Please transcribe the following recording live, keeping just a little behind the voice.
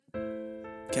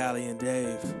Callie and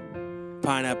Dave,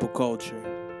 pineapple culture.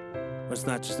 But it's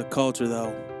not just a culture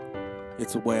though,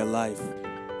 it's a way of life.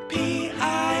 Pineapple,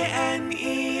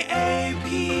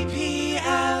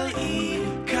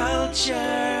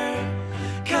 culture.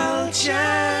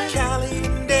 Callie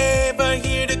and Dave are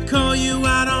here to call you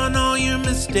out on all your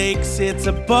mistakes. It's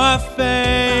a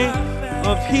buffet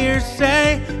of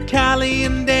hearsay. Callie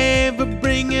and Dave are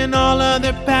bringing all of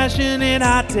their passionate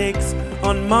hot takes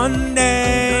on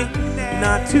Monday,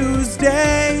 not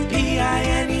Tuesday.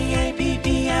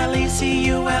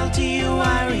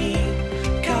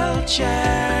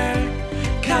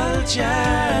 Culture.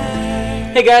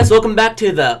 Hey guys, welcome back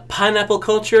to the Pineapple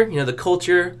Culture. You know, the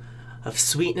culture of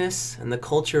sweetness and the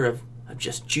culture of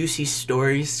just juicy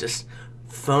stories, just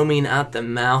foaming out the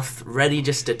mouth, ready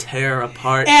just to tear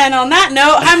apart. And on that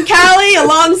note, I'm Callie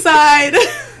alongside...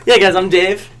 Yeah guys, I'm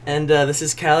Dave, and this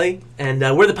is Callie, and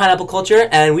we're the Pineapple Culture,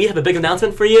 and we have a big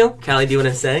announcement for you. Callie, do you want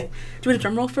to say? Do you want a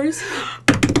drum roll first?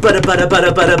 Butter. We're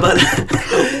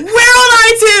on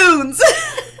iTunes!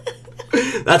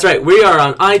 That's right, we are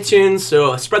on iTunes,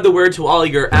 so spread the word to all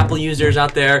your Apple users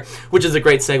out there, which is a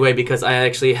great segue because I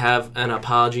actually have an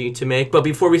apology to make. But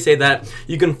before we say that,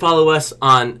 you can follow us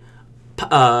on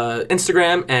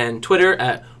Instagram and Twitter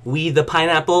at We The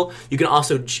Pineapple. You can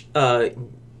also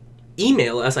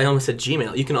email us. I almost said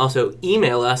Gmail. You can also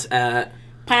email us at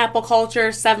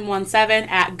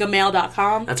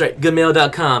pineappleculture717@gmail.com. That's right,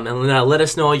 gmail.com, and let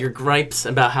us know all your gripes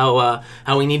about how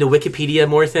we need to Wikipedia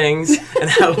more things and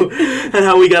how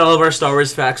we got all of our Star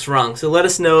Wars facts wrong. So let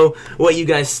us know what you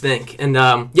guys think. And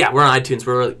yeah, we're on iTunes.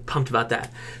 We're really pumped about that.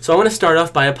 So I want to start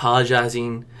off by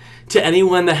apologizing to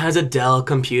anyone that has a Dell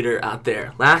computer out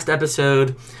there. Last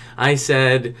episode, I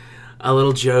said a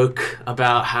little joke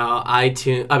about how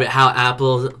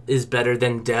Apple is better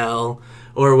than Dell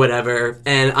or whatever,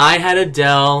 and I had a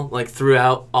Dell like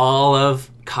throughout all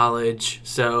of college,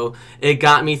 so it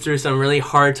got me through some really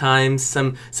hard times,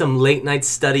 some late nights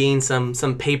studying, some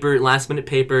last minute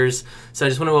papers. So I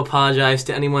just want to apologize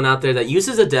to anyone out there that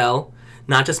uses a Dell,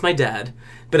 not just my dad.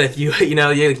 But if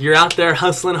you're out there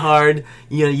hustling hard,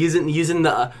 using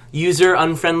the user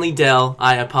unfriendly Dell,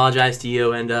 I apologize to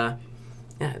you, and yeah,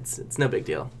 it's no big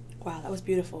deal. Wow, that was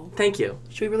beautiful. Thank you.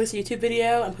 Should we release a YouTube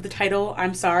video and put the title,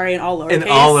 I'm sorry, in all lowercase? In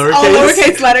all lowercase? All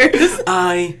lowercase letters.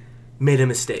 I made a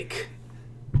mistake.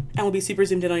 And we'll be super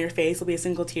zoomed in on your face. It'll be a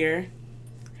single tear.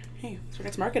 Hey, it's our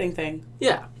next marketing thing.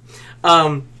 Yeah.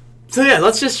 So yeah,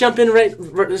 let's just jump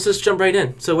right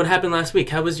in. So what happened last week?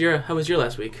 How was your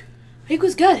last week? Week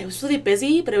was good. It was really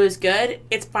busy, but it was good.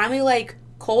 It's finally like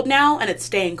cold now, and it's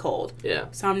staying cold. Yeah.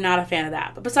 So I'm not a fan of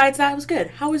that. But besides that, it was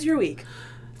good. How was your week?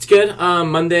 It's good.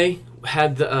 Monday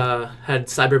had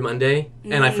Cyber Monday,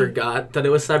 and I forgot that it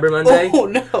was Cyber Monday. Oh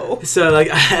no! So like,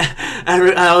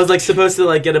 I was like supposed to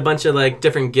like get a bunch of like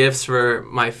different gifts for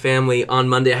my family on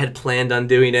Monday. I had planned on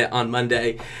doing it on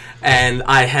Monday, and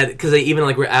because they even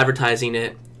like were advertising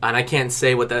it, and I can't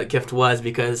say what that gift was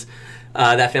because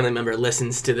that family member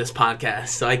listens to this podcast,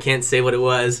 so I can't say what it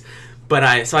was. But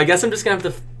I guess I'm just gonna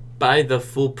have to buy the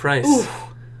full price. Ooh.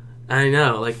 I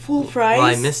know, like full price. Well,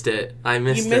 I missed it. You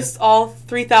missed all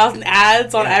 3,000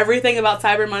 ads on everything about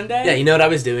Cyber Monday. Yeah, you know what I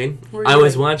was doing? I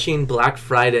was watching Black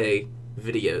Friday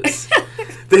videos.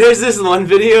 There's this one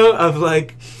video of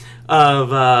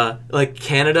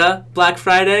Canada Black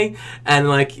Friday, and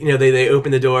they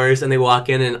open the doors and they walk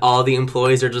in and all the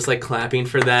employees are just like clapping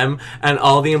for them, and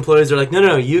all the employees are like,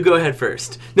 no, you go ahead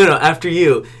first. No, after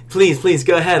you. Please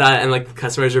go ahead. And like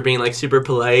customers are being like super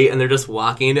polite and they're just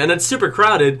walking, and it's super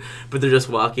crowded, but they're just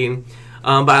walking.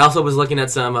 But I also was looking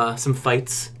at some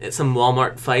fights, some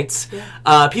Walmart fights.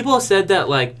 Yeah. People have said that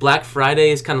like Black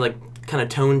Friday is kind of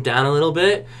toned down a little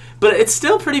bit, but it's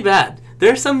still pretty bad.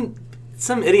 There's some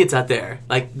idiots out there,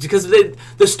 like, because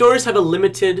the stores have a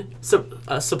limited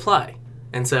supply,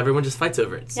 and so everyone just fights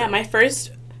over it. So. Yeah, my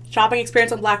first shopping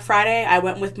experience on Black Friday, I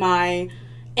went with my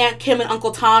Aunt Kim and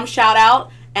Uncle Tom, shout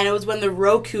out, and it was when the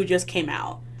Roku just came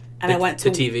out. And I went to...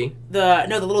 The TV? The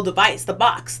little device, the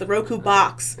box, the Roku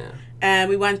box. Yeah. And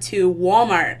we went to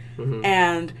Walmart,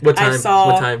 and what time? I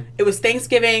saw... What time? It was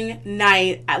Thanksgiving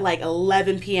night at like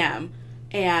 11 p.m.,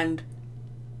 and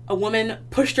a woman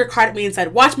pushed her cart at me and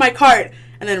said, "Watch my cart,"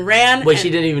 and then ran. Wait, she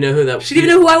didn't even know who that was? She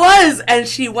didn't even know who I was, and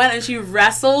she went and she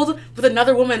wrestled with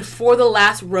another woman for the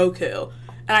last Roku.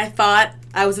 And I thought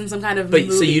I was in some kind of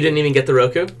movie. So you didn't even get the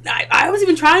Roku? I was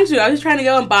even trying to. I was trying to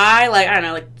go and buy, like, I don't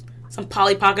know, like some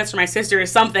Polly Pockets for my sister or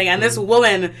something. And this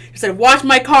woman said, "Watch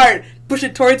my cart." Pushed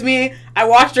it towards me. I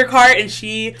watched her cart, and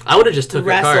I would have just took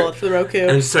wrestled her cart for the Roku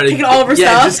and started taking all of her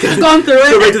stuff. Just gone through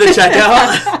it. Go right to the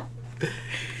checkout.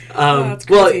 That's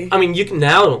well, crazy. I mean, you can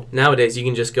nowadays you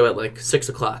can just go at like 6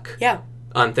 o'clock Yeah.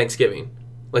 on Thanksgiving.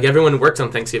 Like everyone works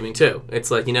on Thanksgiving too. It's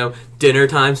like, dinner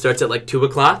time starts at like 2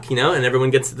 o'clock, and everyone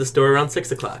gets to the store around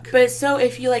 6 o'clock. But so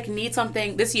if you like need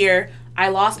something, this year I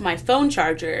lost my phone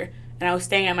charger and I was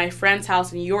staying at my friend's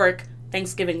house in New York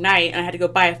Thanksgiving night and I had to go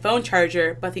buy a phone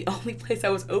charger, but the only place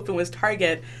that was open was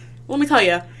Target. Let me tell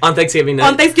you. On Thanksgiving night.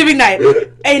 On Thanksgiving night.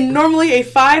 Normally a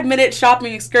 5-minute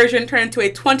shopping excursion turned into a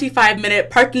 25-minute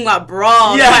parking lot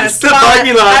brawl. Yes, the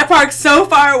parking lot. I parked so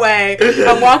far away.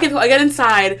 I'm walking, I get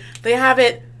inside, they have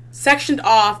it sectioned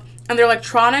off, and their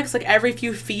electronics like every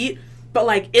few feet, but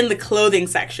like in the clothing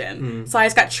section. So I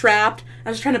just got trapped. I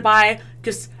was trying to buy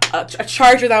just a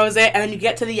charger, that was it, and then you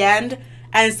get to the end,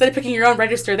 and instead of picking your own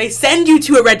register, they send you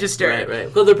to a register.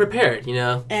 Right. Well, they're prepared,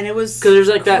 And it was because there's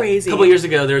like crazy. that a couple years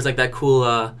ago. There was like that cool,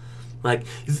 like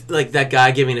that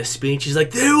guy giving a speech. He's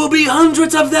like, "There will be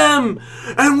hundreds of them,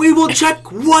 and we will check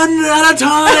one at a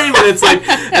time." And it's like,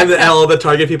 and all the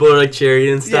Target people are like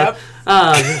cheering and stuff.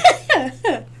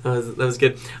 Yep. That was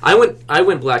good. I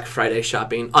went Black Friday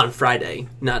shopping on Friday,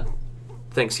 not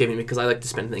Thanksgiving, because I like to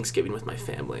spend Thanksgiving with my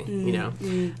family,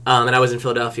 And I was in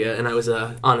Philadelphia, and I was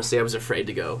honestly I was afraid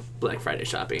to go Black Friday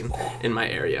shopping in my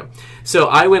area. So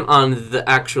I went on the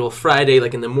actual Friday,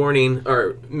 like in the morning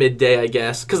or midday, I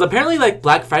guess, because apparently like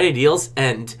Black Friday deals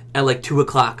end at like 2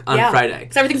 o'clock on Friday.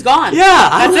 Because everything's gone. Yeah,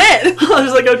 That's it. I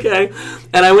was like, okay,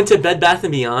 and I went to Bed Bath &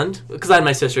 Beyond because I had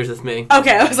my sisters with me.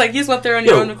 Okay, I was like, you just went there on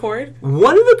your own accord?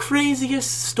 One of the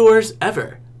craziest stores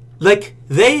ever. Like,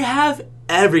 they have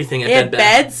everything at They have Bed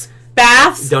Bath. beds,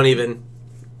 baths, Don't even.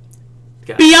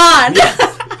 beyond.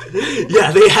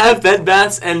 Yeah, they have Bed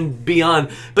Baths and Beyond.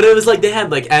 But it was like they had,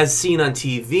 like, as seen on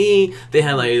TV, they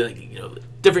had, like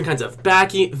different kinds of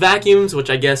vacuums, which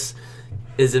I guess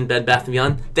is in Bed Bath &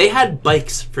 Beyond. They had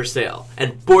bikes for sale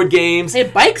and board games. They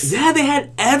had bikes? Yeah, they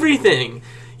had everything.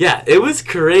 Yeah, it was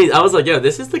crazy. I was like, yo,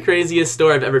 this is the craziest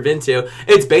store I've ever been to.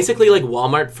 It's basically like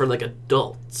Walmart for, like,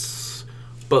 adults.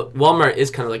 But Walmart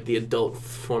is kind of like the adult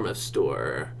form of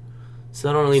store. So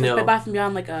I don't really know. Bed Bath &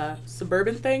 Beyond like a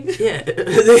suburban thing? Yeah.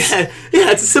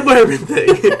 Yeah, it's a suburban thing.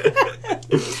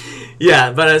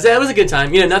 Yeah, but it was a good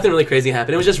time. Nothing really crazy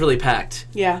happened. It was just really packed.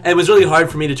 Yeah. And it was really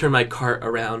hard for me to turn my cart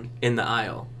around in the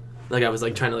aisle. Like, I was,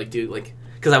 like, trying to, like, do, like...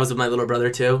 Because I was with my little brother,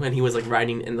 too, and he was, like,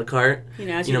 riding in the cart.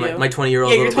 As you do. My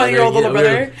 20-year-old your little brother. 20-year-old little brother.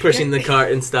 We were pushing the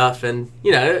cart and stuff, and,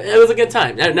 it was a good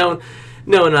time. No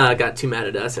one got too mad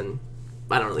at us, and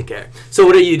I don't really care. So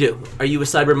what do you do? Are you a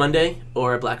Cyber Monday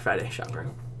or a Black Friday shopper?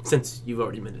 Since you've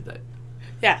already admitted that.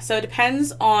 Yeah, so it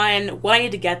depends on what I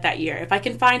need to get that year. If I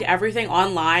can find everything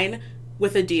online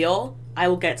with a deal, I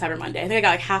will get Cyber Monday. I think I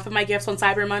got like half of my gifts on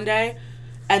Cyber Monday,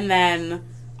 and then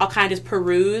I'll kind of just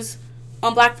peruse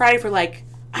on Black Friday for like,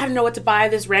 I don't know what to buy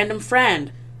this random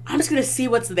friend. I'm just going to see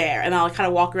what's there, and I'll kind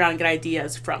of walk around and get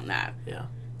ideas from that. Yeah.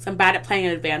 So I'm bad at planning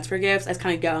in advance for gifts. I just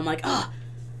kind of go, I'm like,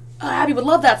 Abby would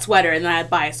love that sweater, and then I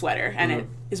buy a sweater, and it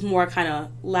is more kind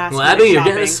of last minute Abby, you're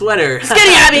shopping. getting a sweater. Just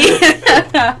kidding,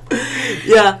 Abby!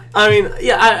 Yeah, I mean,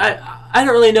 I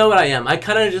don't really know what I am. I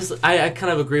kind of just, I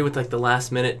kind of agree with, like, the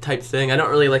last minute type thing. I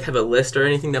don't really, like, have a list or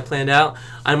anything that planned out.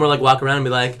 I more, like, walk around and be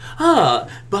like,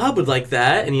 Bob would like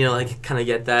that, and, like, kind of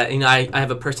get that. I have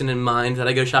a person in mind that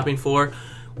I go shopping for,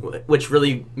 which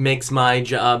really makes my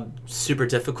job super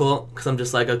difficult, because I'm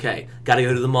just like, okay, gotta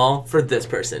go to the mall for this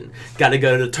person. Gotta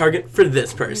go to Target for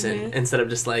this person, instead of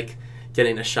just, like,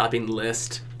 getting a shopping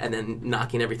list and then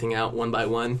knocking everything out one by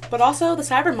one. But also, the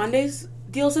Cyber Mondays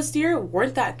deals this year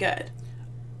weren't that good.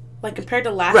 Like, compared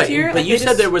to last year. But like, you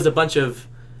said there was a bunch of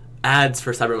ads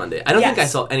for Cyber Monday. I don't think I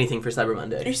saw anything for Cyber Are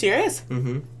Monday. you serious?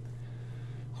 Mm-hmm.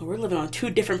 Well, we're living on two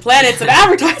different planets of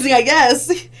advertising, I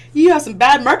guess. You have some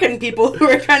bad marketing people who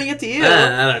are trying to get to you.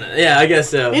 I don't know. Yeah, I guess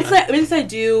so. Since I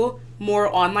do more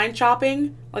online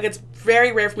shopping, like, it's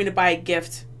very rare for me to buy a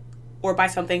gift or buy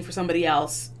something for somebody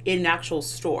else in an actual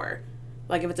store.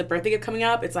 Like, if it's a birthday gift coming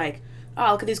up, it's like,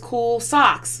 oh, look at these cool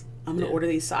socks. I'm going to order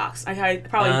these socks. I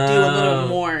probably do a little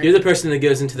more. You're the person that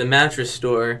goes into the mattress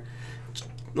store,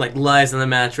 like, lies on the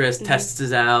mattress, tests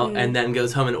it out, and then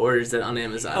goes home and orders it on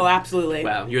Amazon. Oh, absolutely.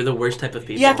 Wow, you're the worst type of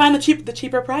people. Yeah, I find the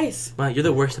cheaper price. Wow, you're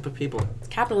the worst type of people. It's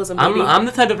capitalism, baby. I'm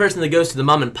the type of person that goes to the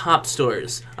mom and pop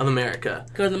stores of America.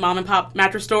 Go to the mom and pop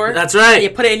mattress store. That's right. You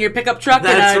put it in your pickup truck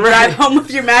That's and right. drive home with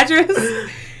your mattress.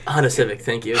 Honda Civic,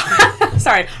 thank you.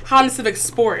 Sorry, Honda Civic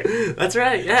Sport. That's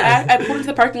right, yeah. I pulled into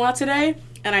the parking lot today,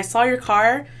 and I saw your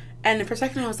car, and for a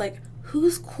second I was like,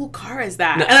 whose cool car is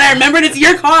that? No. And then I remembered it's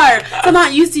your car. So I'm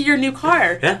not used to your new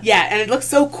car. Yeah. Yeah, and it looks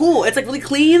so cool. It's like really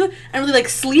clean and really like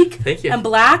sleek. Thank you. And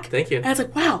black. Thank you. And it's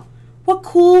like, wow, what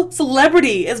cool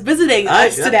celebrity is visiting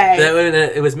us today?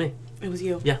 It was me. It was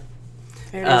you. Yeah.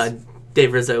 There it is.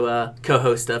 Dave Rizzo,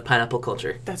 co-host of Pineapple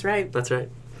Culture. That's right. That's right.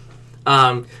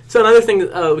 So another thing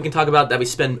we can talk about that we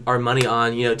spend our money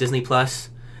on, Disney Plus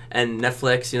and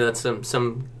Netflix. That's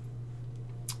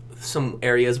some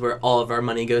areas where all of our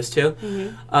money goes to.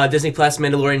 Mm-hmm. Disney Plus,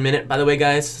 Mandalorian Minute. By the way,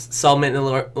 guys, saw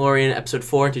Mandalorian episode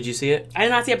 4. Did you see it? I did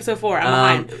not see episode 4.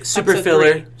 I'm behind. Super Episode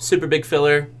filler. 3. Super big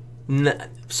filler.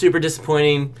 Super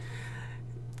disappointing.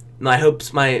 My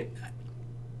hopes, my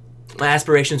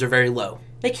aspirations are very low.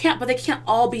 They can't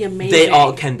all be amazing. They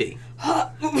all can be.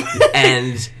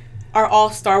 And are all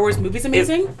Star Wars movies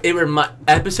amazing?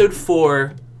 Episode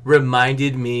 4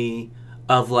 reminded me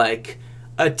of like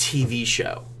a TV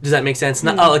show. Does that make sense?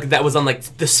 Not like that was on like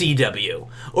the CW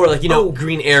or like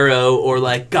Green Arrow or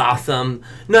like Gotham.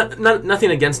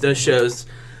 Nothing against those shows,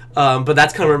 but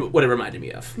that's kind of what it reminded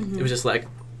me of. Mm-hmm. It was just like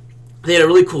they had a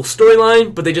really cool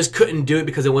storyline, but they just couldn't do it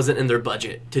because it wasn't in their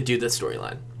budget to do the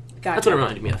storyline. Gotcha. That's what it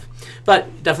reminded me of.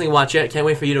 But definitely watch it. Can't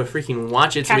wait for you to freaking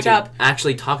watch it so we can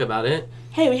actually talk about it.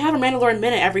 Hey, we have a Mandalorian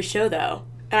Minute every show, though.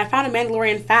 And I found a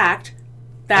Mandalorian fact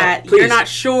that you're not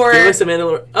sure. Give us a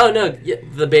Mandalorian. Oh, no.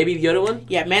 The Baby Yoda one?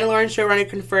 Yeah, Mandalorian showrunner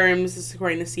confirms, this is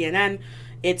according to CNN,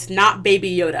 it's not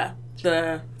Baby Yoda.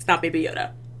 It's not Baby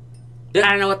Yoda. Yeah. I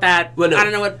don't know what that... Well, no. I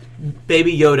don't know what...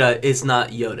 Baby Yoda is not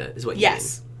Yoda, is what you mean.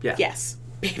 Yeah. Yes.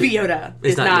 Baby Yoda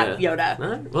is not Yoda. All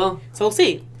right, well... So we'll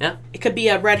see. Yeah. It could be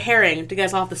a red herring to get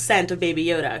us off the scent of Baby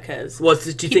Yoda, because do you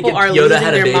think people are Yoda losing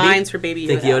had a their baby? minds for Baby Yoda.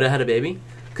 Think Yoda had a baby?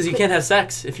 Because you can't have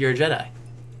sex if you're a Jedi.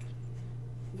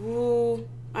 Ooh,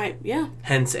 yeah.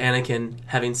 Hence Anakin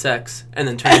having sex and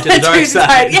then turning to the dark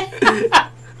side. Yeah.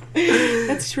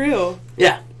 That's true.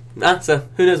 Yeah. So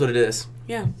who knows what it is?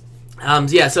 Yeah.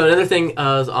 So another thing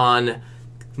is on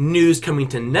news coming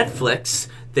to Netflix.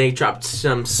 They dropped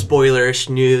some spoilerish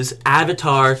news.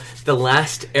 Avatar: The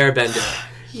Last Airbender.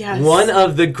 Yes. One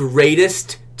of the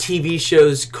greatest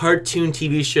cartoon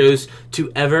TV shows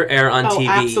to ever air on TV.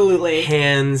 Absolutely.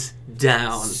 Hands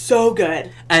down. So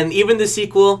good. And even the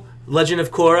sequel, Legend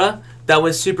of Korra, that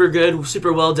was super good,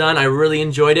 super well done. I really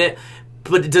enjoyed it.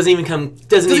 But it doesn't even come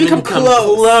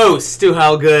close to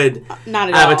how good Not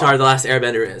at Avatar: all. The Last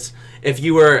Airbender is. If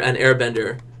you were an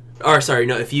airbender,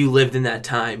 if you lived in that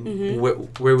time,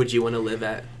 where would you want to live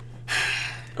at?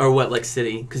 Or what, like,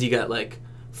 city? Because you got, like,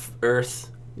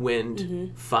 earth,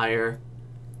 wind, fire,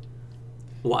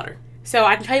 water. So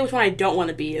I can tell you which one I don't want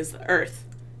to be is the Earth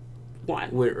one.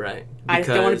 Right. I just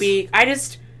don't want to be... I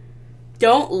just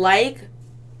don't like...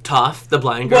 Toph, the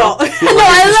blind girl. Well,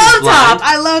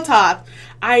 I love Toph.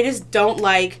 I just don't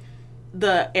like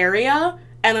the area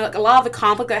and like a lot of the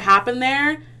conflict that happened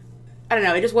there. I don't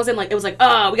know. It just wasn't like, it was like,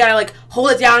 oh, we gotta like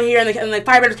hold it down here and the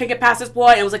firebenders can't get past this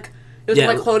point. It was like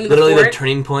like holding the fort. Literally the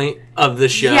turning point of the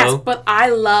show. Yes, but I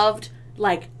loved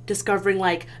like discovering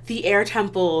like the air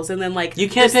temples and then like you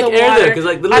can't pick air there because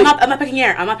like literally I'm not picking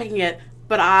air. I'm not picking it.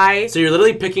 But So you're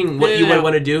literally picking what you would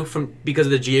want to do because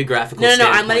of the geographical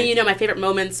standpoint. I'm letting you know my favorite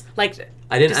moments. Like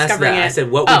I didn't ask that. I said,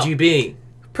 what would you be?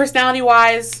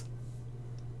 Personality-wise,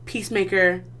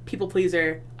 peacemaker, people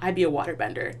pleaser. I'd be a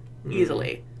waterbender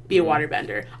easily. Be a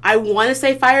waterbender. I want to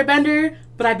say firebender,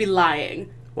 but I'd be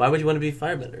lying. Why would you want to be a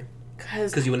firebender?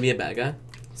 Because you want to be a bad guy.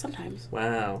 Sometimes.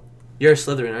 Wow, you're a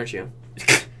Slytherin, aren't you?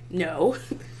 No,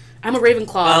 I'm a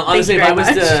Ravenclaw. Honestly, if I was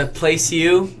to place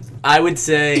you, I would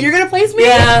say... You're going to place me?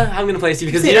 Yeah, I'm going to place you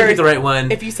because you didn't pick the right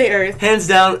one. If you say Earth. Hands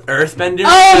down, Earthbender.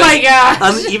 Oh my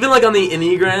gosh! Even like on the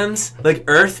Enneagrams, like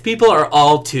Earth people are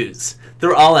all 2s.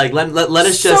 They're all like, let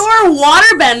us just... So are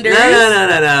waterbenders.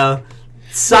 No.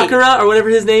 Sakura, or whatever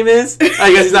his name is.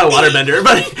 I guess he's not a waterbender,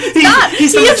 but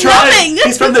he's from the tribe. Nothing.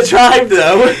 He's from the tribe,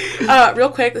 though. Real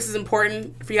quick, this is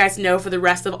important for you guys to know for the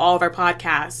rest of all of our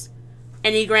podcasts.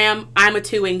 Enneagram, I'm a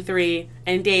 2-wing 3,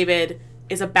 and David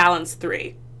is a balanced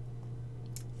 3.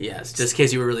 Yes, just in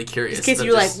case you were really curious. Just in case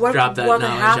you were like, what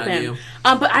happened?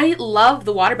 But I love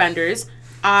the waterbenders,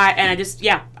 and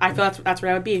I feel that's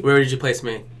where I would be. Where did you place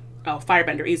me? Oh,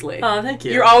 firebender, easily. Oh, thank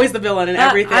you. You're always the villain in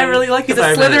everything. I really like the He's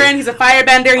a Slytherin, he's a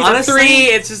firebender, he's a 3,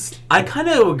 it's just... I kind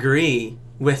of agree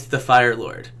with the Fire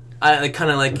Lord. I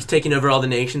kind of like taking over all the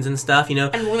nations and stuff, And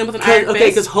ruling with an iron fist. Okay,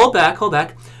 because hold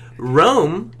back.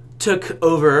 Rome took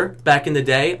over, back in the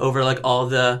day, over like all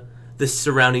the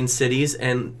surrounding cities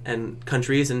and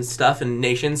countries and stuff and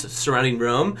nations surrounding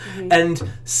Rome, and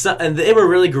they were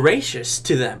really gracious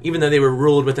to them, even though they were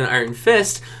ruled with an iron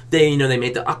fist. They they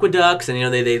made the aqueducts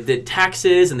and they did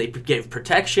taxes and they gave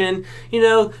protection.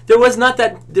 There was not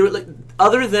that there were like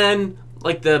other than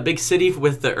like the big city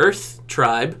with the Earth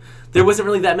tribe. There wasn't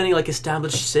really that many like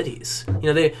established cities.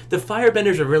 The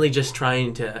Firebenders are really just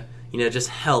trying to just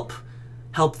help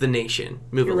the nation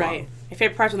move along. Right. My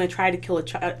favorite part is when they tried to kill a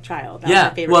child. That was Yeah,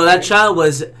 my favorite well, that part. child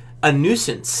was a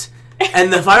nuisance.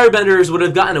 And the firebenders would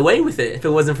have gotten away with it if it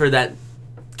wasn't for that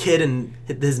kid and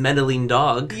his meddling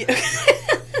dog.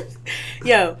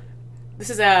 Yo, this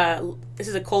is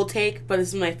a cold take, but this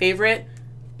is my favorite.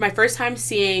 My first time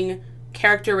seeing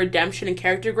character redemption and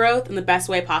character growth in the best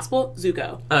way possible,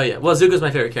 Zuko. Oh, yeah. Well, Zuko's my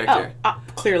favorite character.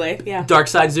 Clearly, yeah. Dark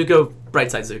side Zuko,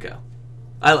 bright side Zuko.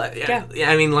 Yeah.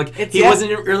 I mean, like, he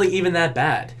wasn't really even that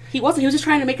bad. He wasn't. He was just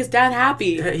trying to make his dad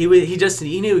happy.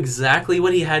 He knew exactly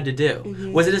what he had to do.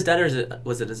 Mm-hmm. Was it his dad or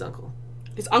was it his uncle?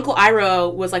 His uncle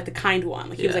Iroh was like the kind one.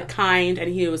 Like he was like kind,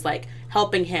 and he was like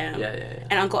helping him. Yeah.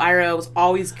 And Uncle Iroh was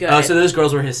always good. Oh, so those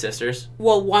girls were his sisters.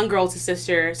 Well, one girl's his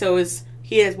sister, so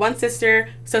he has one sister.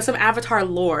 So some Avatar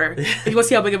lore. If you want to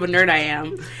see how big of a nerd I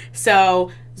am.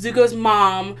 So Zuko's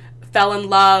mom fell in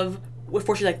love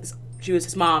before she was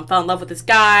his mom, fell in love with this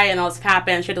guy, and all this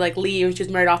happened. She had to like leave. She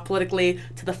was married off politically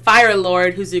to the Fire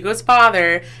Lord, who's Zuko's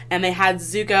father, and they had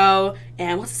Zuko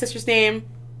and what's the sister's name?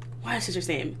 What is his sister's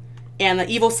name? And the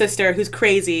evil sister who's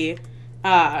crazy,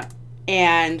 and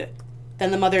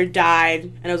then the mother died,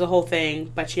 and it was a whole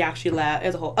thing. But she actually left. It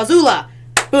was a whole Azula,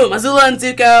 boom, Azula and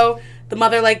Zuko. The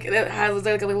mother has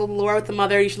like a little lore with the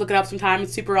mother. You should look it up sometime.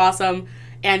 It's super awesome.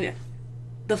 And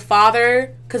the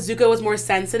father, because Zuko was more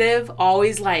sensitive,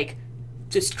 always like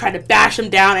just tried to bash him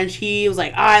down, and she was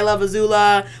like, I love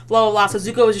Azula, blah, blah, blah. So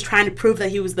Zuko was just trying to prove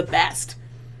that he was the best.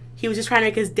 He was just trying to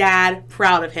make his dad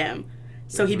proud of him.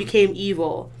 So he became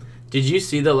evil. Did you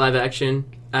see the live-action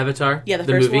Avatar? Yeah, the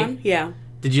first movie? one. Yeah.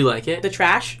 Did you like it? The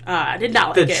trash? I did not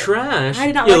like the it. The trash? I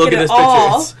did not like it at at this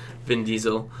all. picture. It's Vin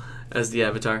Diesel as the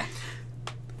Avatar.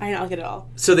 I did not like it at all.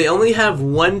 So they only have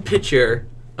one picture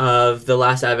of the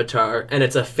last Avatar, and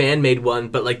it's a fan-made one,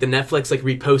 but like the Netflix like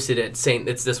reposted it saying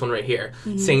it's this one right here,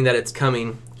 saying that it's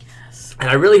coming. Yes. And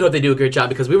I really hope they do a great job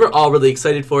because we were all really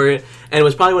excited for it, and it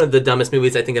was probably one of the dumbest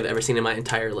movies I think I've ever seen in my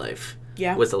entire life.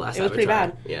 Yeah. Was the last Avatar. It was pretty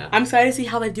bad. Yeah. I'm excited to see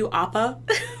how they do Appa.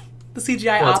 The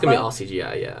CGI Appa. Well, it's going to be all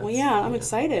CGI, yeah. Well, yeah, I'm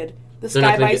excited. The They're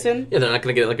Sky Bison. They're not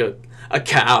going to get like a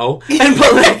cow and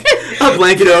put like a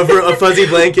blanket over, a fuzzy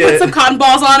blanket. Put some cotton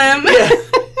balls on him. Yeah.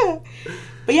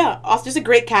 But yeah, also just a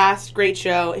great cast, great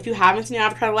show. If you haven't seen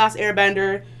Avatar: The Last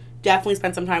Airbender, definitely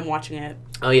spend some time watching it.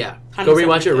 Oh yeah, go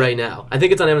rewatch it right now. I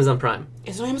think it's on Amazon Prime.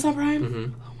 Is it on Amazon Prime?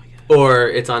 Mm-hmm. Oh my god. Or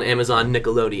it's on Amazon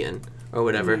Nickelodeon or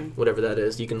whatever that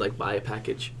is. You can like buy a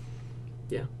package.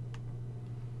 Yeah.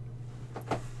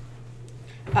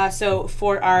 So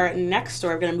for our next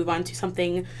story, we're going to move on to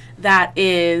something that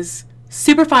is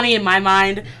super funny in my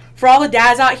mind. For all the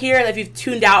dads out here, if you've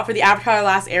tuned out for the Avatar: The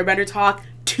Last Airbender talk,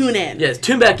 tune in. Yes,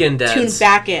 tune back in, dads. Tune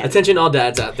back in. Attention all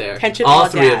dads out there. Attention all all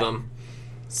three dad. of them.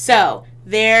 So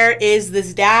there is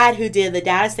this dad who did the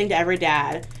daddest thing to ever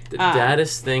dad. The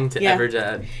daddest thing to ever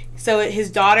dad. So his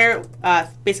daughter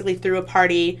basically threw a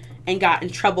party and got in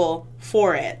trouble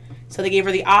for it. So they gave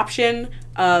her the option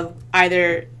of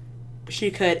either she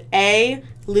could A,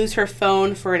 lose her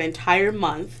phone for an entire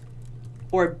month,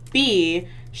 or B,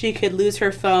 she could lose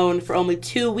her phone for only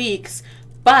 2 weeks,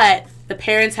 but the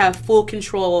parents have full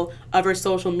control of her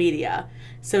social media.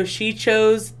 So she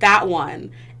chose that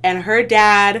one, and her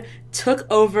dad took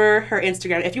over her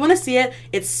Instagram. If you want to see it,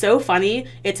 it's so funny.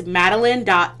 It's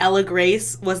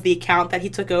Madeline.EllaGrace was the account that he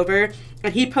took over,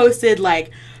 and he posted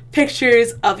like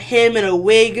pictures of him in a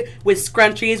wig with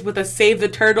scrunchies with a Save the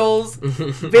Turtles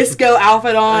Visco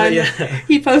outfit on. Yeah.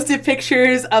 He posted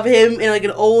pictures of him in like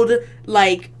an old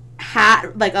like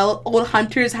hat, like an old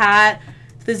hunter's hat.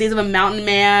 These days of a mountain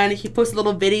man. He posted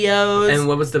little videos. And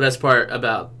what was the best part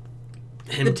about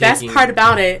him? The best part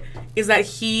about it is that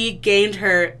he gained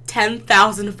her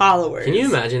 10,000 followers. Can you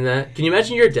imagine that? Can you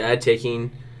imagine your dad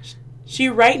taking? She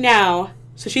right now.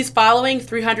 So she's following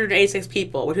 386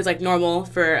 people, which is like normal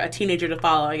for a teenager to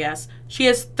follow, I guess. She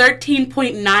has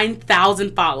 13.9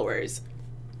 thousand followers.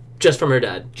 Just from her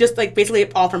dad. Just like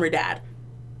basically all from her dad.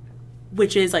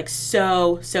 Which is like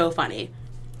so funny.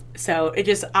 So it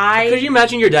just Could you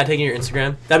imagine your dad taking your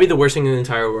Instagram? That'd be the worst thing in the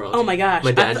entire world. Oh my gosh.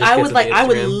 My dad I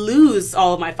would lose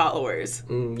all of my followers.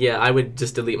 Yeah, I would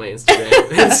just delete my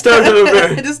Instagram and start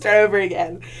over. Just start over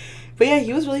again. But yeah,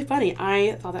 he was really funny.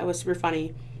 I thought that was super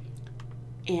funny.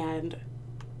 And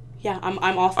yeah, I'm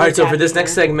all for All right, so for this humor.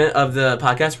 next segment of the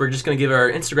podcast, we're just going to give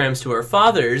our Instagrams to our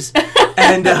fathers,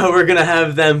 and we're going to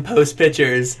have them post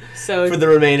pictures for the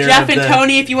remainder Jeff of and the...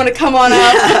 Tony, if you want to come on up.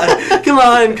 Yeah. Come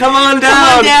on down. Come on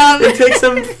down. And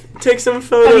take some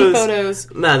photos. Funny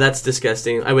photos. Nah, that's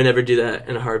disgusting. I would never do that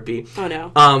in a heartbeat. Oh,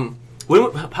 no.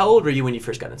 How old were you when you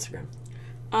first got Instagram?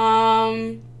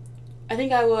 I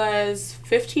think I was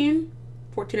 14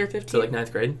 or 15. So like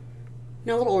 9th grade?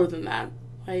 No, a little older than that.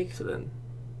 Like So then...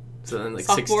 So then like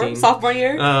sophomore, 16. sophomore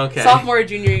year. Oh, okay. Sophomore or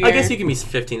junior year. I guess you can be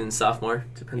 15 and sophomore,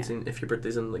 depending if your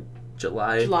birthday's in like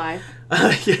July. Yeah.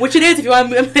 Which it is if you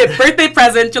want a birthday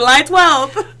present, July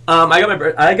 12th.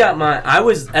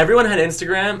 Everyone had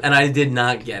Instagram and I did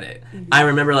not get it. Mm-hmm. I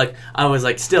remember like I was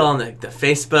like still on the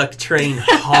Facebook train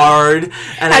hard.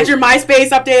 And had your MySpace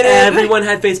updated. Everyone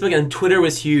had Facebook and Twitter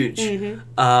was huge.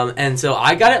 Mm-hmm. And so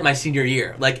I got it my senior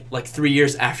year, like 3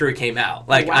 years after it came out.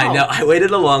 Like wow. I know I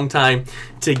waited a long time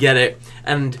to get it,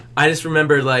 and I just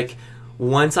remember like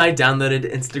once I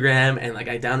downloaded Instagram and like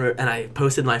I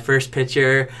posted my first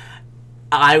picture,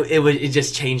 it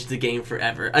just changed the game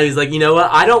forever. I was like, you know what?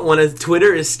 I don't want to.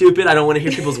 Twitter is stupid. I don't want to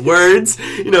hear people's words.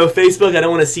 Facebook. I don't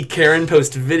want to see Karen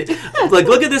post video. Like,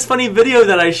 look at this funny video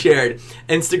that I shared.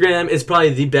 Instagram is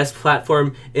probably the best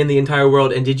platform in the entire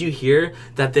world. And did you hear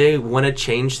that they want to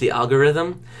change the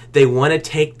algorithm? They want to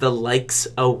take the likes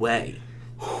away.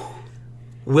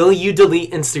 Will you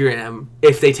delete Instagram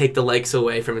if they take the likes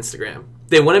away from Instagram?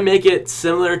 They want to make it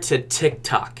similar to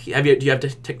TikTok. Do you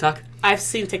have TikTok? I've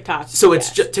seen TikTok. So it's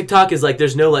TikTok is like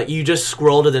there's no like you just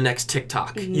scroll to the next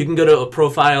TikTok. Mm-hmm. You can go to a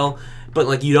profile, but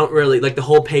like you don't really like the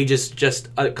whole page is just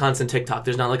a constant TikTok.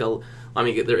 There's not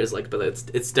like there is like, but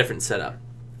it's different setup.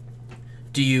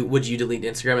 Would you delete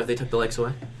Instagram if they took the likes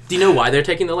away? Do you know why they're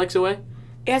taking the likes away?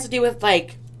 It has to do with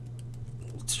like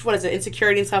what is it,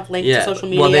 insecurity and stuff linked to social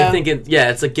media. Well, they think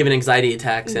it's like giving anxiety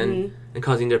attacks and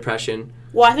causing depression.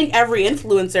 Well, I think every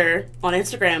influencer on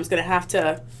Instagram is going to have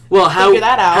to figure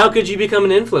that out. How could you become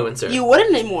an influencer? You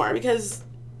wouldn't anymore because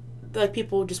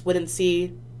people just wouldn't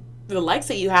see the likes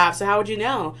that you have. So how would you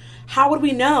know? How would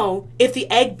we know if the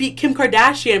egg beat Kim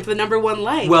Kardashian for the #1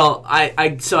 like? Well, I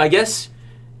guess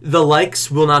the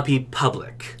likes will not be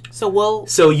public.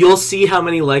 So you'll see how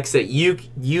many likes that you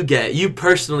get, you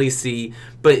personally see,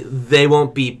 but they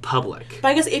won't be public. But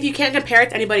I guess if you can't compare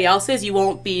it to anybody else's, you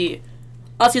won't be.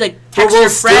 Unless you text your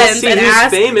friends and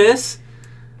ask. Famous.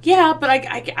 Yeah, but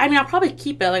I mean, I'll probably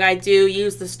keep it. Like I do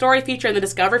use the story feature and the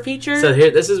discover feature. So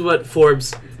here, this is what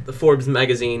the Forbes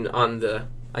magazine on the,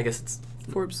 I guess it's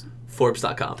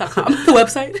Forbes.com. The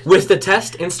website. With the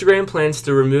test, Instagram plans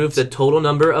to remove the total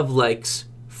number of likes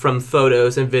from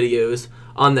photos and videos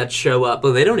on that show up.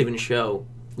 But they don't even show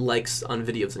likes on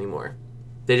videos anymore.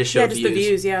 They just show views. Yeah, just the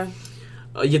views, yeah.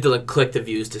 You have to click the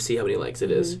views to see how many likes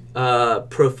it is.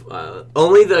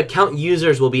 Only the account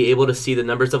users will be able to see the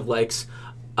numbers of likes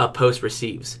a post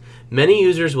receives. Many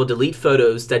users will delete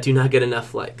photos that do not get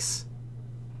enough likes.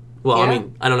 Well, yeah. I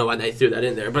mean, I don't know why they threw that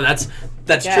in there, but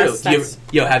that's yes,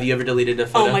 true. Have you ever deleted a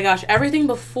photo? Oh my gosh, everything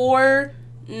before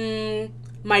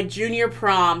my junior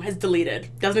prom has deleted.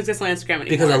 Doesn't exist on Instagram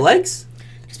anymore. Because of likes?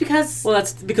 Just because. Well,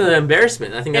 that's because of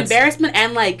embarrassment. I think that's embarrassment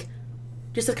and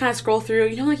just to kind of scroll through,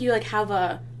 you have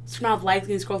a certain amount of likes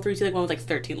and you scroll through to one with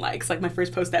 13 likes, like my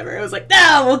first post ever. I was like,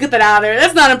 no, we'll get that out of there.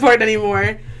 That's not important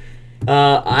anymore.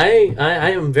 I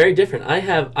am very different. I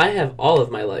have all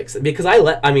of my likes because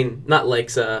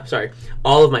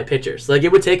all of my pictures. Like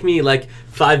it would take me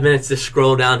 5 minutes to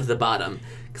scroll down to the bottom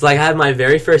because I have my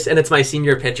very first, and it's my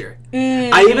senior picture.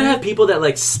 Mm. I even have people that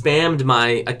spammed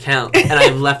my account and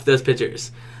I've left those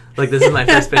pictures. This is my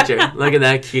first picture. Look at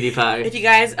that cutie pie. If you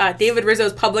guys, David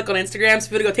Rizzo's public on Instagram, so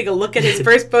if you want to go take a look at his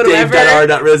first photo ever.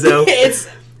 Dave.r.rizzo. It's,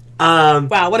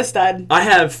 wow, what a stud. I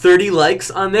have 30 likes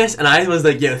on this, and I was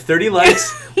 30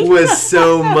 likes was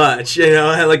so much.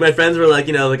 My friends were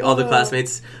all the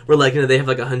classmates were they have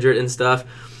 100 and stuff.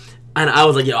 And I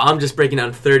was I'm just breaking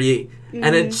down 30. Mm-hmm.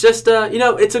 And it's just,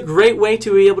 it's a great way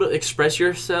to be able to express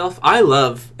yourself. I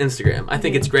love Instagram. I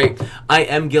think it's great. I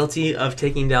am guilty of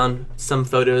taking down some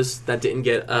photos that didn't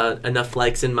get enough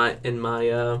likes in my and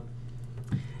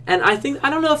I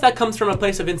don't know if that comes from a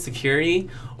place of insecurity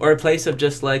or a place of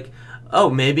just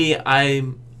maybe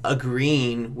I'm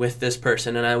agreeing with this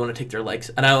person and I want to take their likes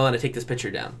and I want to take this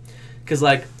picture down. Because,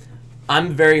 I'm a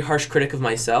very harsh critic of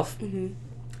myself. Mm-hmm.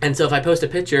 And so if I post a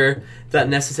picture that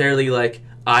necessarily,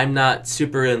 I'm not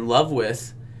super in love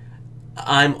with,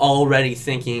 I'm already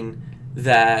thinking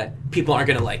that people aren't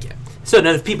going to like it. So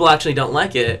then if people actually don't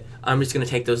like it, I'm just going to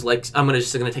take those likes, I'm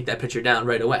just going to take that picture down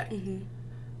right away. Mm-hmm.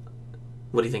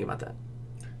 What do you think about that?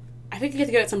 I think you have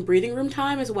to give it some breathing room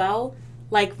time as well.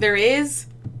 There is,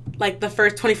 the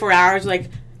first 24 hours,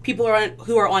 people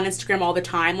who are on Instagram all the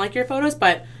time like your photos,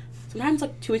 but sometimes,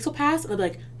 2 weeks will pass, and they'll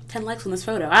be 10 likes on this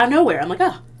photo. Out of nowhere. I'm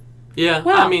oh. Yeah,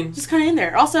 wow, I mean... just kind of in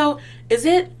there. Also,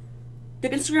 did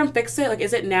Instagram fix it?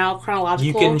 Is it now chronological?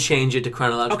 You can change it to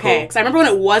chronological. Okay, because I remember when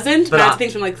it wasn't, but I had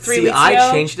things from 3 weeks ago.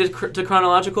 I changed it to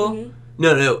chronological,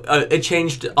 No. It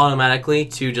changed automatically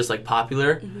to just like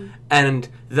popular, and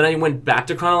then I went back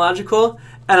to chronological,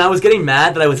 and I was getting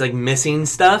mad that I was like missing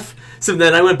stuff. So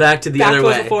then I went back to the other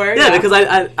way. Before, yeah, because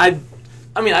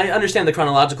I mean, I understand the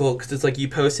chronological because it's like you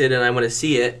post it and I want to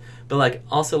see it, but like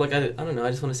also like I don't know,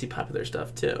 I just want to see popular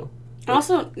stuff too. I'm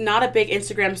also not a big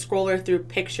Instagram scroller through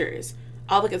pictures.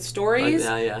 I'll look at stories,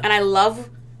 yeah. and I love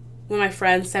when my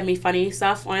friends send me funny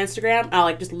stuff on Instagram. I'll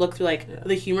like just look through like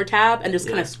the humor tab and just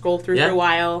kind of scroll through for a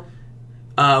while.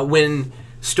 When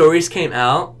stories came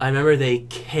out, I remember they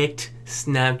kicked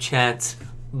Snapchat's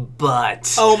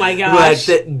butt. Oh my gosh.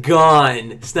 Like,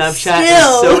 gone. Snapchat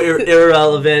Still. is so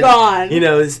irrelevant. Gone. You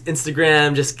know,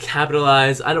 Instagram just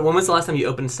capitalized. When was the last time you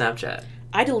opened Snapchat?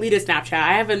 I deleted Snapchat.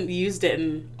 I haven't used it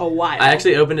in a while. I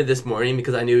actually opened it this morning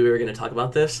because I knew we were going to talk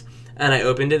about this. And I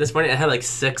opened it this morning. I had like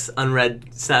 6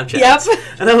 unread Snapchats. Yep.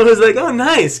 And I was like, oh,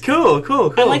 nice. Cool.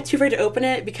 I'm like too afraid to open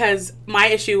it because my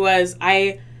issue was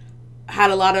I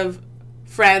had a lot of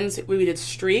friends where we did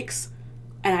streaks.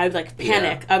 And I would like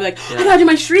panic. I would be like, I gotta do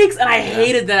my streaks. And I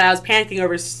hated that I was panicking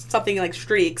over something like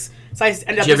streaks. So I just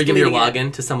ended up. Did you ever give your deleting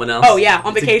login to someone else? Oh, yeah.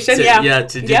 On vacation, to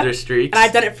do their streaks. And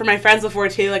I've done it for my friends before,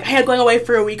 too. Like, hey, I'm going away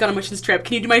for a week on a missions trip.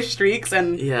 Can you do my streaks?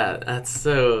 And yeah, that's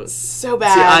so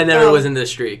bad. See, I never was into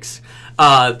streaks.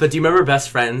 But do you remember Best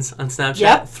Friends on Snapchat?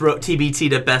 Yep. Throw TBT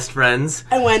to Best Friends.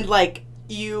 And when, like,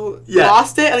 you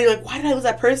lost it, and you're like, why did I lose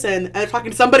that person? And they're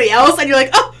talking to somebody else, and you're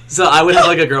like, oh! So I would have,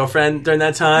 like, a girlfriend during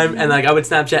that time, and, like, I would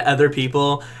Snapchat other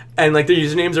people, and, like, their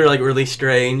usernames are, like, really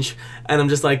strange, and I'm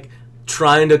just, like,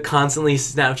 trying to constantly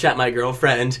Snapchat my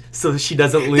girlfriend so she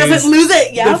doesn't lose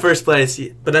it, the first place.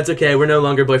 But that's okay. We're no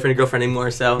longer boyfriend and girlfriend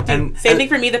anymore, so... Same thing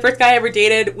for me. The first guy I ever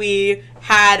dated, we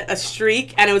had a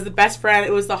streak, and it was the best friend.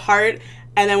 It was the heart.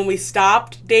 And then when we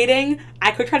stopped dating,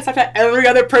 I could try to Snapchat every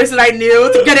other person I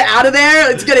knew to get it out of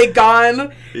there, to get it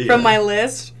gone from my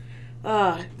list.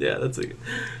 Yeah, that's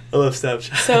I love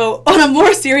Snapchat. So, on a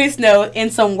more serious note, in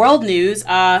some world news,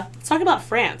 let's talk about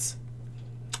France.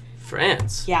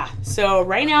 France? Yeah. So,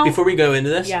 right now... Before we go into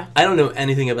this, I don't know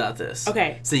anything about this.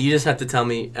 Okay. So you just have to tell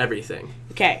me everything.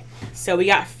 Okay. So, we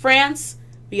got France.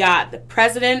 We got the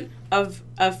president of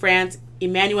France,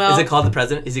 Emmanuel. Is it called the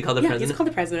president? Is he called the president? Yeah, he's called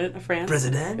the president of France.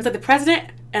 President? It's like the president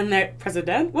and the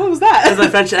president? What was that? That's my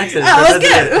French accent. Oh, that's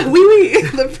good. Oui.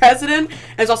 The president. And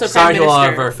there's also sorry prime minister. to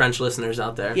all of our French listeners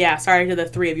out there. Yeah, sorry to the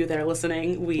 3 of you that are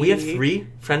listening. We have 3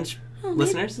 French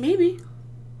listeners? Maybe.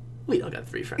 We all got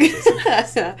 3 French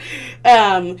listeners.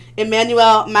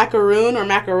 Emmanuel Macron or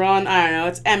Macaron, I don't know.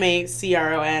 It's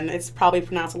Macron. It's probably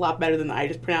pronounced a lot better than I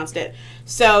just pronounced it.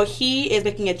 So he is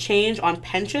making a change on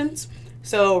pensions.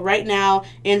 So right now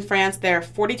in France, there are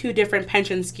 42 different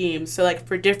pension schemes. So like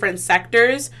for different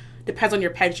sectors, depends on your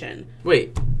pension.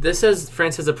 Wait, this says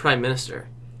France has a prime minister.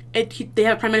 They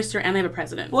have a prime minister and they have a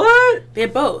president. What? They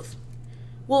have both.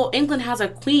 Well, England has a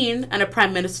queen and a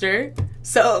prime minister,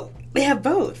 so they have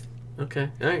both. Okay,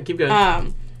 all right, keep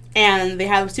going. And they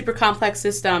have a super complex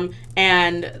system,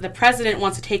 and the president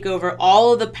wants to take over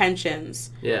all of the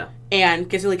pensions. Yeah. And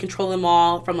basically control them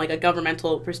all from like a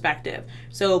governmental perspective.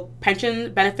 So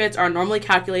pension benefits are normally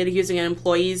calculated using an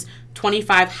employee's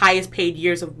 25 highest paid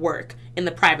years of work in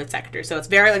the private sector. So it's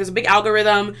very like there's a big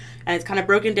algorithm and it's kind of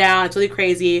broken down. It's really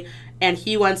crazy, and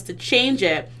he wants to change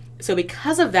it. So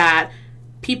because of that,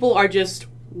 people are just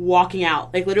walking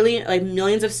out. Like literally, like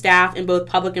millions of staff in both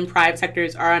public and private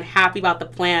sectors are unhappy about the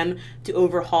plan to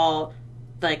overhaul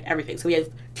like everything. So we have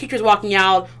teachers walking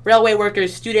out, railway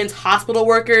workers, students, hospital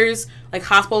workers. Like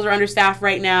hospitals are understaffed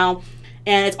right now,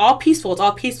 and it's all peaceful. It's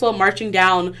all peaceful marching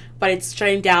down, but it's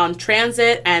shutting down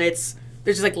transit, and there's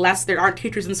just like less. There aren't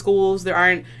teachers in schools. There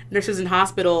aren't nurses in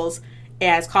hospitals,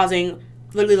 and it's causing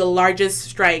literally the largest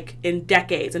strike in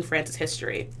decades in France's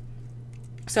history.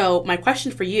 So my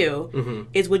question for you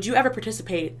is: would you ever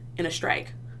participate in a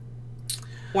strike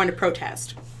or in a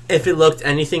protest? If it looked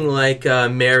anything like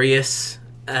Marius.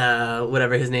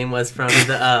 Whatever his name was from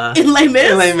the in Les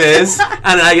Mis,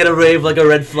 and I get to wave like a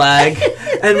red flag,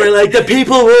 and we're like, the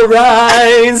people will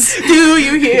rise. Do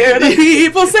you hear the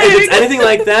people sing? If it's anything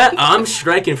like that, I'm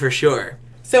striking for sure.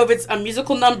 So if it's a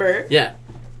musical number, yeah.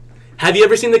 Have you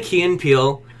ever seen the Key and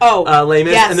Peele? Les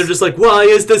Mis, yes. And they're just like, why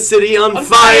is the city on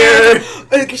fire?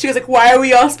 She was like, why are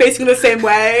we all spacing the same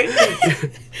way?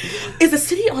 Is the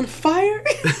city on fire?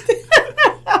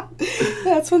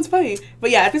 That sounds funny.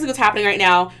 But yeah, that's basically what's happening right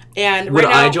now. And would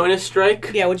right now, I join a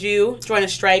strike? Yeah, would you join a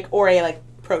strike or a like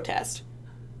protest?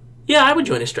 Yeah, I would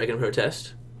join a strike and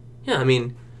protest. Yeah, I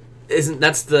mean,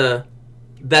 that's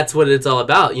what it's all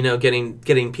about, you know,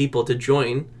 getting people to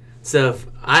join. So if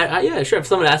if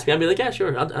someone asked me, I'd be like, yeah,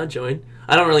 sure, I'll join.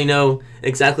 I don't really know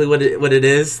exactly what it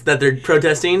is that they're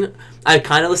protesting. I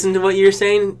kind of listened to what you're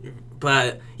saying,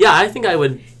 but yeah, I think I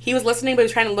would. He was listening, but he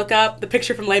was trying to look up the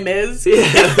picture from Les Mis.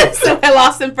 Yeah. So I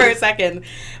lost him for a second.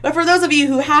 But for those of you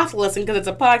who have to listen because it's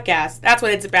a podcast, that's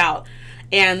what it's about.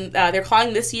 And they're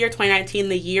calling this year, 2019,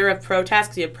 the year of protests,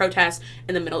 because you have protests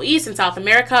in the Middle East and South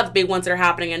America, the big ones that are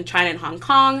happening in China and Hong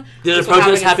Kong. There's a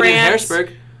protest happening in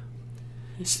Harrisburg.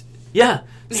 Yeah.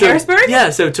 So, Harrisburg?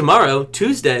 Yeah, so tomorrow,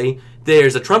 Tuesday,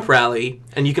 there's a Trump rally,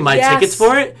 and you can buy tickets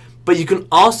for it. But you can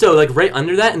also, like, right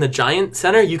under that in the Giant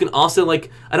Center, you can also,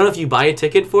 like, I don't know if you buy a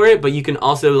ticket for it, but you can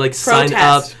also, like, sign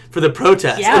up for the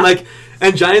protest. Yeah.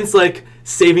 And Giant's, like,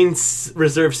 saving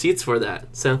reserved seats for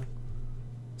that. So,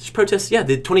 just protest, yeah,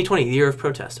 the 2020, the year of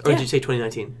protest. Or did you say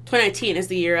 2019? 2019 is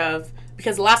the year of,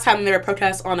 because the last time there were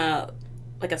protests on a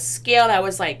scale that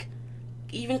was, like,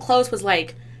 even close was,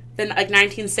 like, the, like,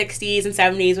 1960s and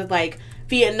 70s with, like,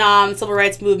 Vietnam, civil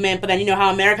rights movement, but then you know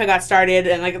how America got started,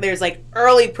 and like there's like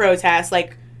early protests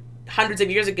like hundreds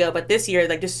of years ago, but this year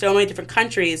like just so many different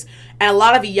countries and a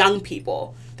lot of young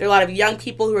people. There are a lot of young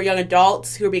people who are young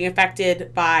adults who are being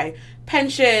affected by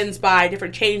pensions, by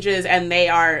different changes, and they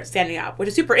are standing up, which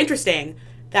is super interesting.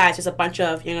 That it's just a bunch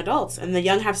of young adults, and the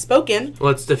young have spoken.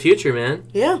 Well, it's the future, man.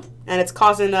 Yeah, and it's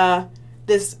causing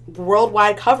this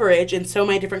worldwide coverage in so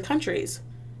many different countries.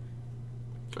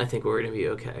 I think we're gonna be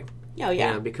okay. Oh,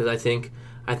 yeah. Because I think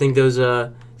those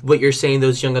what you're saying,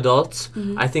 those young adults,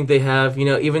 I think they have,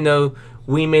 even though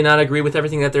we may not agree with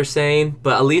everything that they're saying,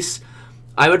 but at least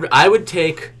I would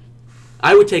take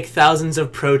thousands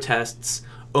of protests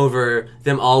over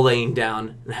them all laying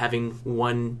down and having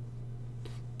one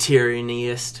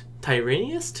tyrannical?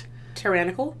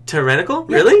 Tyrannical?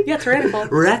 Really? Yeah, tyrannical.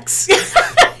 Rex?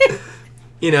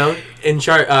 In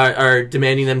charge are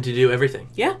demanding them to do everything.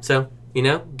 Yeah. So,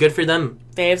 good for them.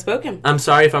 They have spoken. I'm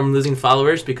sorry if I'm losing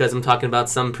followers because I'm talking about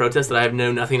some protest that I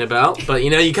know nothing about. But, you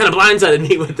kind of blindsided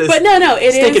me with this. But no,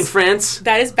 it stink is. in France.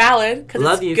 That is valid because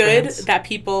it's good France. that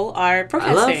people are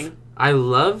protesting. I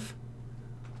love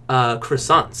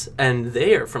croissants, and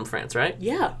they are from France, right?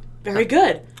 Yeah, very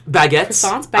good. Baguettes.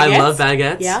 Croissants, baguettes. I love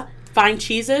baguettes. Yeah. Fine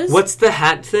cheeses. What's the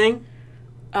hat thing?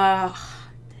 Dang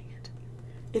it.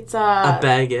 It's a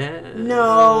baguette.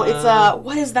 No, it's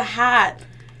what is the hat?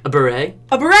 A beret?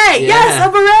 A beret! Yeah. Yes, a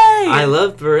beret! I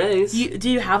love berets. Do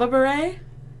you have a beret?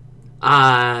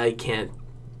 I can't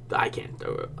do a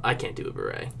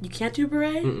beret. You can't do a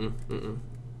beret? Mm-mm.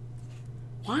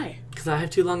 Why? Because I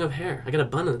have too long of hair. I got a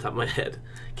bun on the top of my head.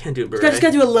 Can't do a beret. You just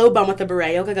gotta do a low bun with a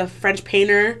beret. You look like a French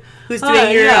painter who's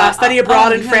doing your study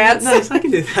abroad in France. Nice, I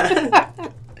can do that.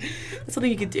 That's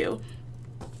something you could do.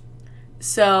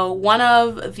 So one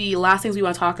of the last things we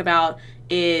want to talk about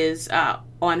is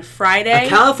on Friday. A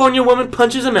California woman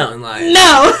punches a mountain lion.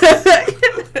 No!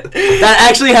 That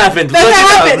actually happened.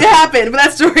 It happened. But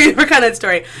that story, or kind of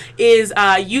story, is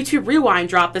YouTube Rewind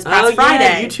dropped this past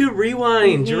Friday. Yeah, YouTube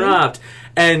Rewind dropped.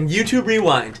 And YouTube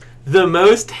Rewind, the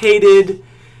most hated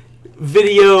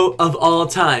video of all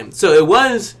time. So it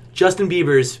was Justin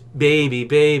Bieber's Baby.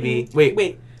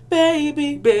 Wait.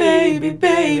 Baby.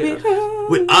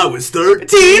 When I was 13,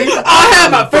 I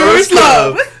had my first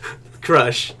love.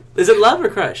 Crush. Is it love or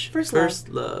crush? First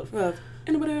love. Yeah,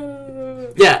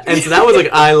 and so that was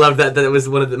I love that it was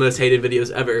one of the most hated videos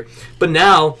ever. But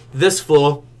now, this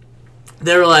fool,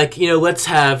 they're like, let's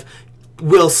have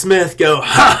Will Smith go,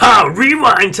 ha ha,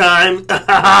 rewind time, ha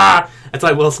ha. That's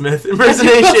my Will Smith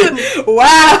impersonation.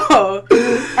 Wow.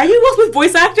 Are you Will Smith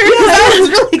voice actor? Yeah. That was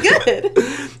really good.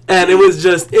 And it was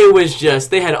just,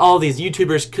 they had all these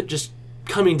YouTubers just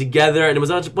coming together, and it was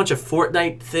a bunch of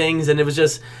Fortnite things, and it was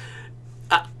just,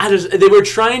 they were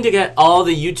trying to get all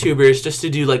the YouTubers just to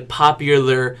do,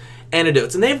 popular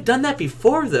anecdotes. And they've done that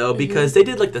before, though, because they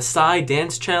did, the Psy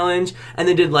Dance Challenge, and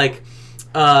they did,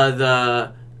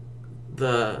 the...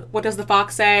 What does the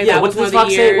fox say? Yeah, that what does the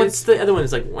fox say? What's the other one?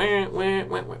 It's is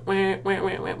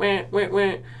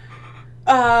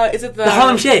it the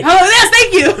Harlem Shake? Oh, yes,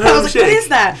 thank you. I was like, Shake. what is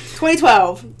that?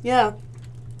 2012. Yeah.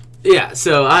 Yeah,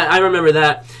 so I remember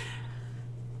that.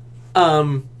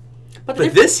 But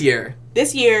this year,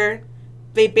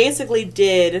 they basically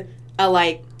did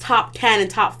a top 10 and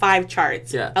top 5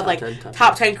 charts of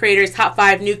top 10 creators, top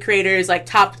 5 new creators,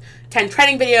 top 10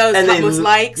 trending videos, and top most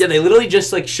likes. Yeah, they literally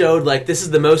just showed this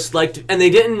is the most liked, and they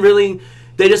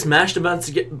just mashed a bunch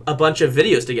of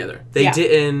videos together.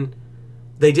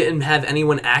 They didn't have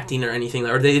anyone acting or anything,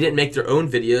 or they didn't make their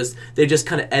own videos. They just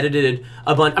kind of edited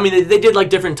a bunch. I mean, they did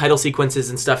different title sequences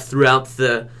and stuff throughout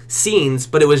the scenes,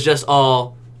 but it was just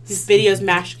all these videos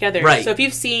mashed together. Right. So if you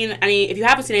haven't seen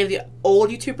any of the old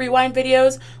YouTube Rewind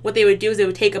videos, what they would do is they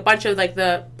would take a bunch of like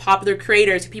the popular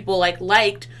creators who people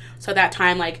liked. So at that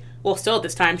time, still at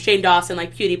this time, Shane Dawson,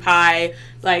 like PewDiePie,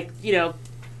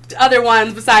 other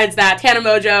ones besides that, Tana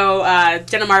Mojo,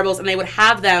 Jenna Marbles, and they would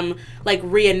have them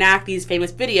reenact these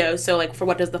famous videos. So for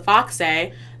What Does the Fox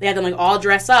Say, they had them all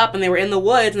dress up and they were in the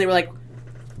woods and they were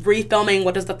refilming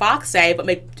What Does the Fox Say, but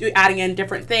adding in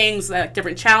different things,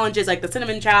 different challenges like the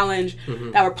Cinnamon Challenge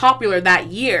that were popular that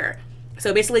year. So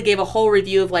it basically gave a whole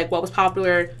review of what was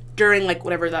popular during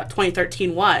whatever that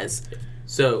 2013 was.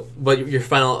 So, but your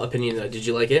final opinion though, did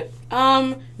you like it?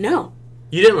 No.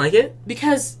 You didn't like it?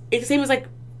 Because it's the same as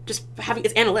just having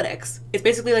it's analytics. It's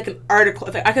basically an article.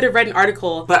 If I could have read an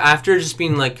article. But after just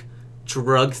being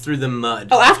drugged through the mud.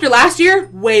 Oh, after last year,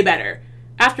 way better.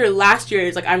 After last year,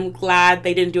 it's I'm glad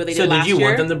they didn't do what they did last year. So did you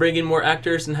want them to bring in more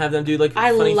actors and have them do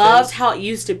I funny loved things? how it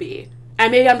used to be.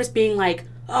 And maybe I'm just being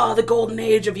the golden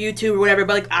age of YouTube or whatever,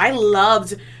 but I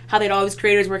loved how they had all these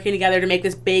creators working together to make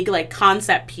this big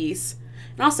concept piece.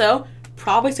 And also,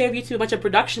 probably save YouTube a bunch of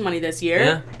production money this year.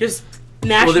 Yeah. Just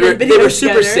national videos they were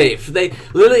super together. safe. They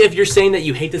literally, if you're saying that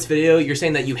you hate this video, you're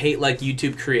saying that you hate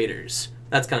YouTube creators.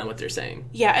 That's kind of what they're saying.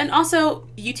 Yeah, and also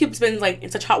YouTube's been in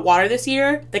such hot water this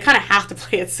year. They kind of have to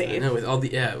play it safe. I know, with all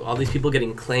these people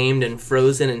getting claimed and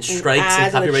frozen and strikes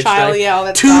and copyright strikes. strikes. Yeah, all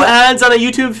that 2 stuff. ads on a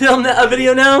YouTube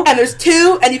video now. And there's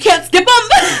 2, and you can't skip them.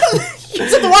 You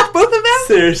just have to watch both of them.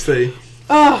 Seriously.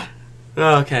 Oh.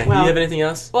 Okay. Well, do you have anything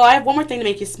else? Well, I have one more thing to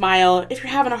make you smile. If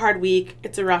you're having a hard week,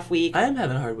 it's a rough week. I am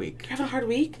having a hard week. You're having a hard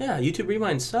week? Yeah, YouTube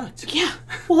Rewind sucked. Yeah.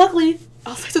 Well, luckily,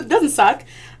 it doesn't suck.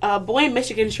 A boy in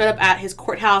Michigan showed up at his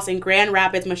courthouse in Grand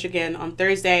Rapids, Michigan on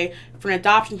Thursday for an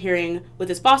adoption hearing with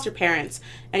his foster parents,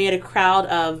 and he had a crowd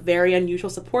of very unusual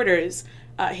supporters.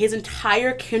 His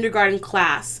entire kindergarten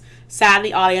class sat in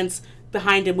the audience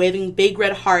behind him waving big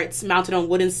red hearts mounted on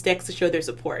wooden sticks to show their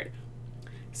support.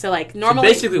 So normally...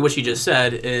 So basically what she just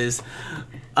said is,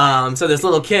 so this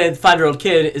little kid, 5-year-old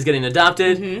kid, is getting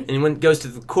adopted, and he goes to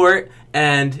the court,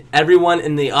 and everyone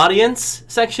in the audience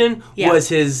section was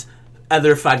his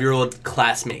other 5-year-old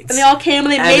classmates. And they all came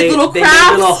and they made little crafts.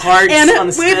 They made little hearts on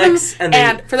the sticks.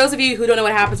 And for those of you who don't know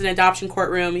what happens in an adoption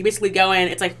courtroom, you basically go in,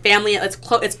 it's family,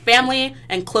 it's family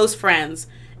and close friends,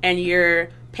 and your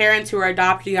parents who are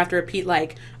adopted, you have to repeat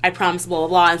I promise blah blah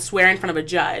blah and swear in front of a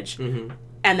judge.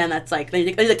 And then that's then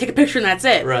you take a picture and that's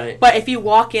it. Right. But if you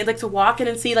walk in, to walk in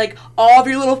and see all of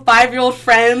your little 5-year-old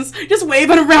friends just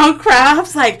waving around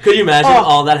crafts, could you imagine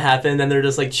all that happened and they're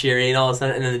just cheering all of a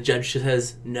sudden and then the judge just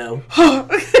says no?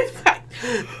 I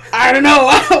don't know.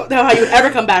 I don't know how you would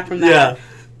ever come back from that. Yeah.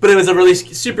 But it was a really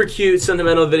super cute,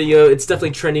 sentimental video. It's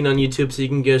definitely trending on YouTube, so you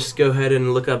can just go ahead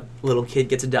and look up Little Kid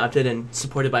Gets Adopted and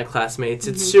Supported by Classmates.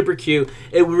 It's super cute.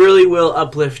 It really will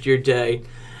uplift your day.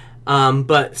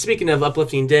 But speaking of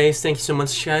uplifting days, thank you so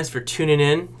much, guys, for tuning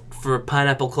in for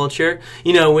Pineapple Culture.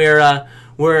 We're a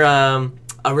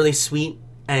really sweet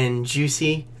and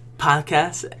juicy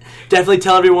podcast. Definitely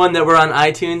tell everyone that we're on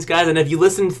iTunes, guys. And if you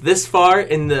listened this far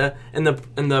in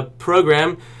the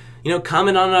program,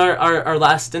 comment on our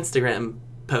last Instagram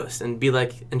post and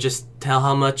and just tell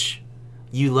how much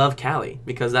you love Callie,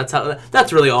 because that's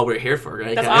really all we're here for,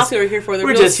 right? That's guys? also what we're here for.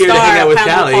 We're just here to hang out with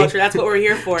Callie. Culture. That's what we're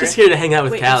here for. Just here to hang out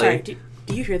with Wait, Callie. I'm sorry.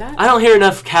 Do you hear that? I don't hear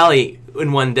enough Callie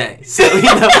in one day, so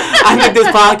I make this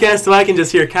podcast so I can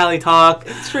just hear Callie talk.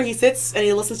 It's true. He sits and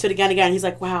he listens to it again and again. He's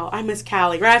like, "Wow, I miss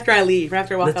Callie." Right after I leave, right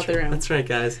after I walk out the room. That's right,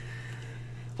 guys.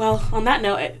 Well, on that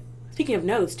note, speaking of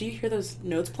notes, do you hear those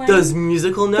notes playing? Those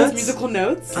musical notes. Those musical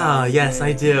notes. Oh yes,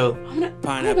 I do. I'm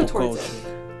gonna go towards it.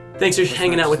 Thanks for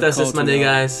hanging out with us this Monday,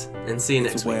 guys, and see you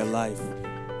next week. It's a way of life.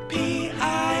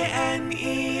 Pineapple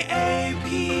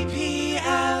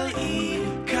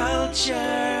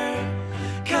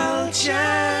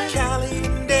culture. Callie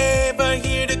and Dave are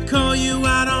here to call you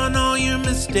out on all your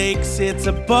mistakes. It's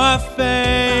a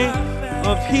buffet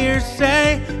of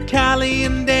hearsay. Callie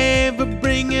and Dave are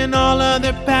bringing all of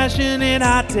their passionate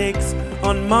hot takes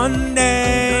on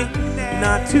Monday,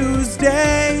 not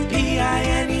Tuesday.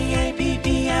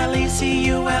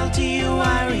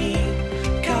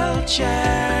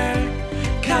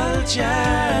 Pineapple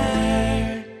culture.